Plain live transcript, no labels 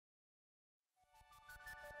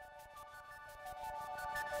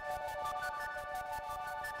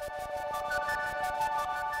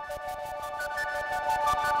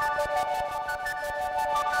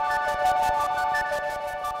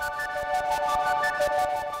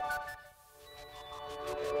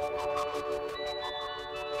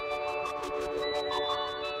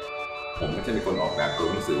ช่เป็นคนออกแบบตัว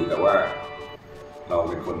หนังสือแต่ว่าเรา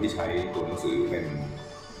เป็นคนที่ใช้ตัวหนังสือเป็น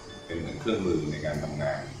เหมือนเครื่องมือในการทำง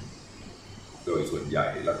านโดยส่วนใหญ่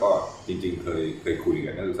แล้วก็จริงๆเคยคุย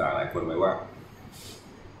กับนักศึกษาหลายคนไว้ว่า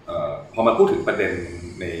พอมาพูดถึงประเด็น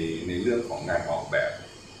ในเรื่องของงานออกแบบ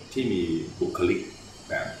ที่มีบุคลิก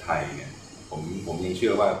แบบไทยเนี่ยผมยังเชื่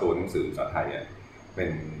อว่าตัวหนังสือภาษาไทยเป็น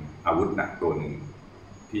อาวุธหนักตัวหนึ่ง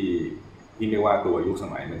ที่ไม่ว่าตัวยุคส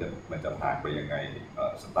มัยมันจะผ่านไปยังไง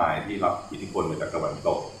สไตล์ที่รับอิทธิพลมาจากตะวันต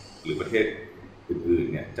กหรือประเทศอื่น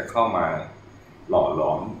ๆเนี่ยจะเข้ามาหล่อหล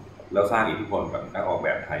อมแล้วสร้างอิทธิพลกับนักออกแบ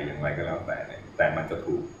บไทยอย่างไรก็แล้วแต่มันจะ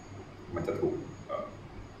ถูก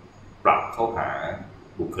ปรับเข้าหา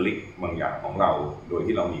บุคลิกบางอย่างของเราโดย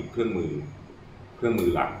ที่เรามีเครื่องมือ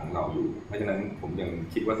หลักของเราอยู่เพราะฉะนั้นผมยัง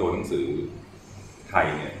คิดว่าตัวหนังสือไทย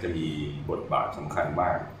เนี่ยจะมีบทบาทสำคัญม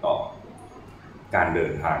ากต่อการเดิ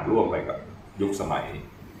นทางร่วมไปกับยุคสมัย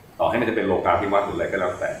ต่อให้มันจะเป็นโลกาภิวัตน์หรืออะไรก็แล้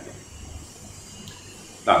วแต่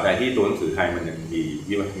ตราบใดที่ตัวหนังสือไทยมันยังมี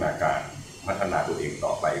วิวัฒนาการพัฒนาตัวเองต่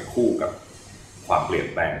อไปคู่กับความเปลี่ยน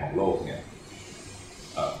แปลงของโลกเนี่ย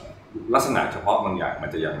ลักษณะเฉพาะบางอย่างมัน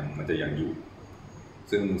จะยังอยู่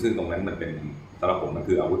ซึ่งตรงนั้นมันเป็นสำหรับผมมัน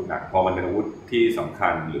คืออาวุธหนักพอมันเป็นอาวุธที่สำคั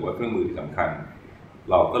ญหรือว่าเครื่องมือที่สำคัญ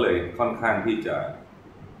เราก็เลยค่อนข้างที่จะ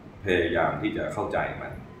พยายามที่จะเข้าใจมั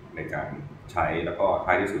นในการใช้แล้วก็ท้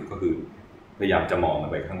ายที่สุดก็คือพยายามจะมองมั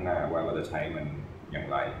นไปข้างหน้าว่าเราจะใช้มันอย่าง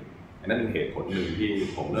ไรอันนั้นเป็นเหตุผลหนึ่งที่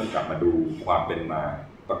ผมเริ่มกลับมาดูความเป็นมา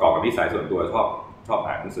ประกอบกับนิสัยส่วนตัวชอบ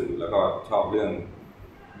อ่านหนังสือแล้วก็ชอบเรื่อ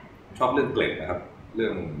งเกล็ดนะครับเรื่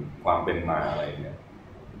องความเป็นมาอะไรเนี่ย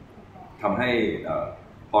ทำให้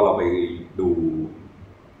พอเราไปดู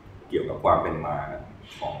เกี่ยวกับความเป็นมา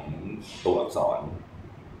ของตัวอักษร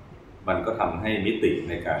มันก็ทำให้มิติ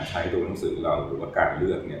ในการใช้ตัวหนังสือเราหรือว่าการเลื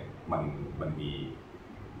อกเนี่ยมัน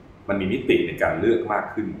มีมิติในการเลือกมาก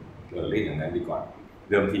ขึ้นเรียกอย่างนั้นดีกว่า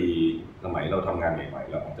เดิมทีสมัยเราทำงานใหม่ๆ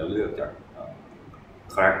เราอาจจะเลือกจาก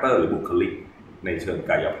คาแรคเตอร์หรือบุคลิกในเชิง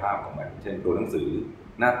กายภาพของมันเช่นตัวหนังสือ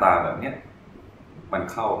หน้าตาแบบนี้มัน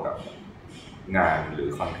เข้ากับงานหรือ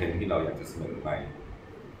คอนเทนต์ที่เราอยากจะเสนอไป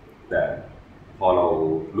แต่พอเรา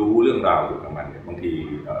รู้เรื่องราวเกี่ยวกับมันเนี่ยบางที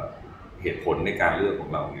เหตุผลในการเลือกของ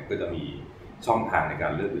เราเนี่ยก็จะมีช่องทางในกา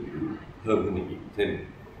รเลือกอื่นๆเพิ่มขึ้นอีกเช่น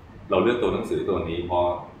เราเลือกตัวหนังสือตัวนี้เพราะ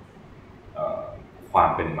ความ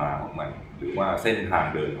เป็นมาของมันหรือว่าเส้นทาง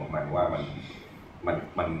เดินของมันว่า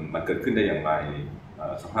มันเกิดขึ้นได้อย่างไร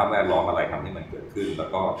สภาพแวดล้อมอะไรทำให้มันเกิดขึ้นแล้ว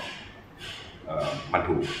ก็มัน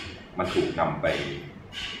ถูกนำไป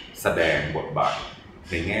แสดงบทบาท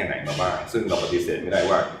ในแง่ไหนมาบ้างซึ่งเราปฏิเสธไม่ได้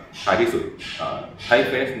ว่าท้ายที่สุดไทป์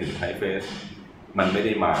เฟส1ไทป์เฟสมันไม่ไ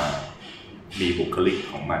ด้มามีบุคลิก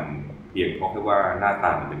ของมันเพียงเพราะแค่ว่าหน้าต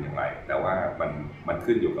ามันเป็นอย่างไรแต่ว่ามัน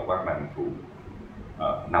ขึ้นอยู่กับว่ามันถูก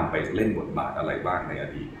นำไปเล่นบทบาทอะไรบ้างในอ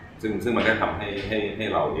ดีตซึ่งมันก็ทำให้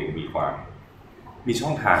เราเองมีช่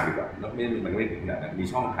องทางดีกว่าแล้วมันไม่ถึงขนาดนั้นมี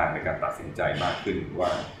ช่องทางในการตัดสินใจมากขึ้นว่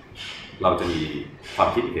าเราจะมีความ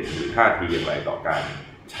คิดเห็นหรือท่าทีอย่างไรต่อการ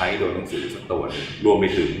ใช้ตัวหนังสือสักตัวหนึ่งรวมไป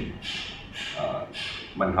ถึง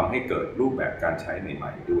มันทำให้เกิดรูปแบบการใช้ให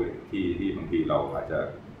ม่ๆด้วยที่บางทีเราอาจจะ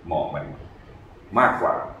มองมันมากก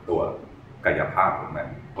ว่าตัวกายภาพของมัน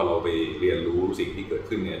พอเราไปเรียนรู้สิ่งที่เกิด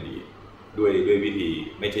ขึ้นในอดีตด้วยวิธี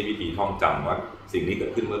ไม่ใช่วิธีท่องจำว่าสิ่งนี้เกิ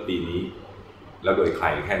ดขึ้นเมื่อปีนี้แล้วโดยใคร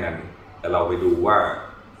แค่นั้นแต่เราไปดูว่า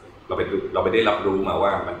เราไปได้รับรู้มาว่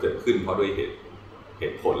ามันเกิดขึ้นเพราะด้วยเห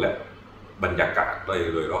ตุผลและบรรยากาศโ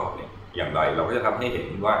ดยรอบเนี่ยอย่างไรเราก็จะทำให้เห็น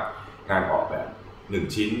ว่างานออกแบบ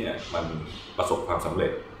1ชิ้นเนี่ยมันประสบความสำเร็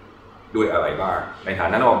จด้วยอะไรบ้างในฐาน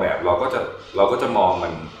ะนักออกแบบเราก็จะมองมั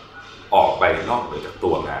นออกไปนอกเหนือจาก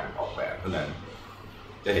ตัวงานออกแบบเท่านั้น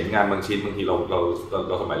จะเห็นงานบางชิ้นบางทีเรา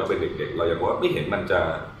สมัยเราเป็นเด็กๆเรายังว่าไม่เห็นมันจ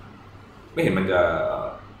ะ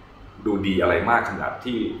ดูดีอะไรมากขนาด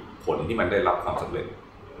ที่ผลที่มันได้รับความสำเร็จ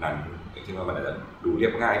นั้นอย่างเช่นว่ามันอาจจะดูเรี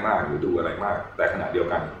ยบง่ายมากหรือดูอะไรมากแต่ขณะเดียว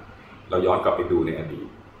กันเราย้อนกลับไปดูในอดีต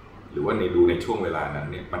หรือว่าดูในช่วงเวลานั้น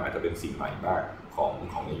เนี่ยมันอาจจะเป็นสิ่งใหม่มากขอ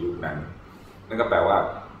งในยุคนั้นนั่นก็แปลว่า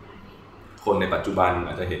คนในปัจจุบันอ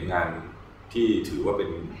าจจะเห็นงานที่ถือว่าเป็น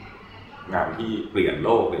งานที่เปลี่ยนโล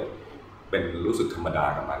กเนี่ยเป็นรู้สึกธรรมดา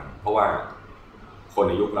กับมันเพราะว่าคน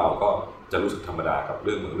ในยุคเราก็จะรู้สึกธรรมดากับเ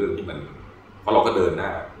รื่องที่มันเพราะเราก็เดินห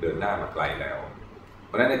น้ามาไกลแล้วเ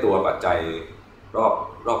พราะฉะนั้นในตัวปัจจัยร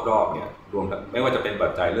อบเนี่ยรวมไม่ว่าจะเป็นปั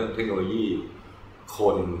จจัยเรื่องเทคโนโลยีค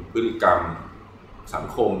นพฤติกรรมสัง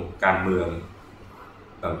คมการเมือง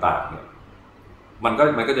ต่างๆเนี่ยมัน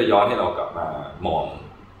ก็จะย้อนให้เรากลับมามอง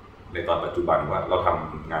ในตอนปัจจุบันว่าเราท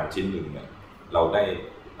ำงานชิ้นหนึ่งเนี่ยเราไ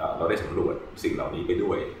ด้สำรวจสิ่งเหล่านี้ไป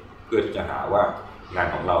ด้วยเพื่อที่จะหาว่างาน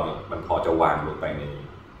ของเราเนี่ยมันพอจะวางลงไปใน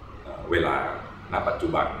เวลาณปัจจุ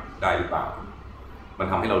บันได้หรือเปล่ามัน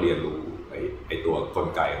ทำให้เราเรียนรู้ ไอตัวกล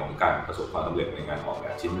ไกของการประสบความสำเร็จในงานออกแบ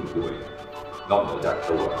บชิ้นหนึ่งด้วยนอกเหนือจาก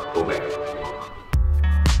ตัวแบบ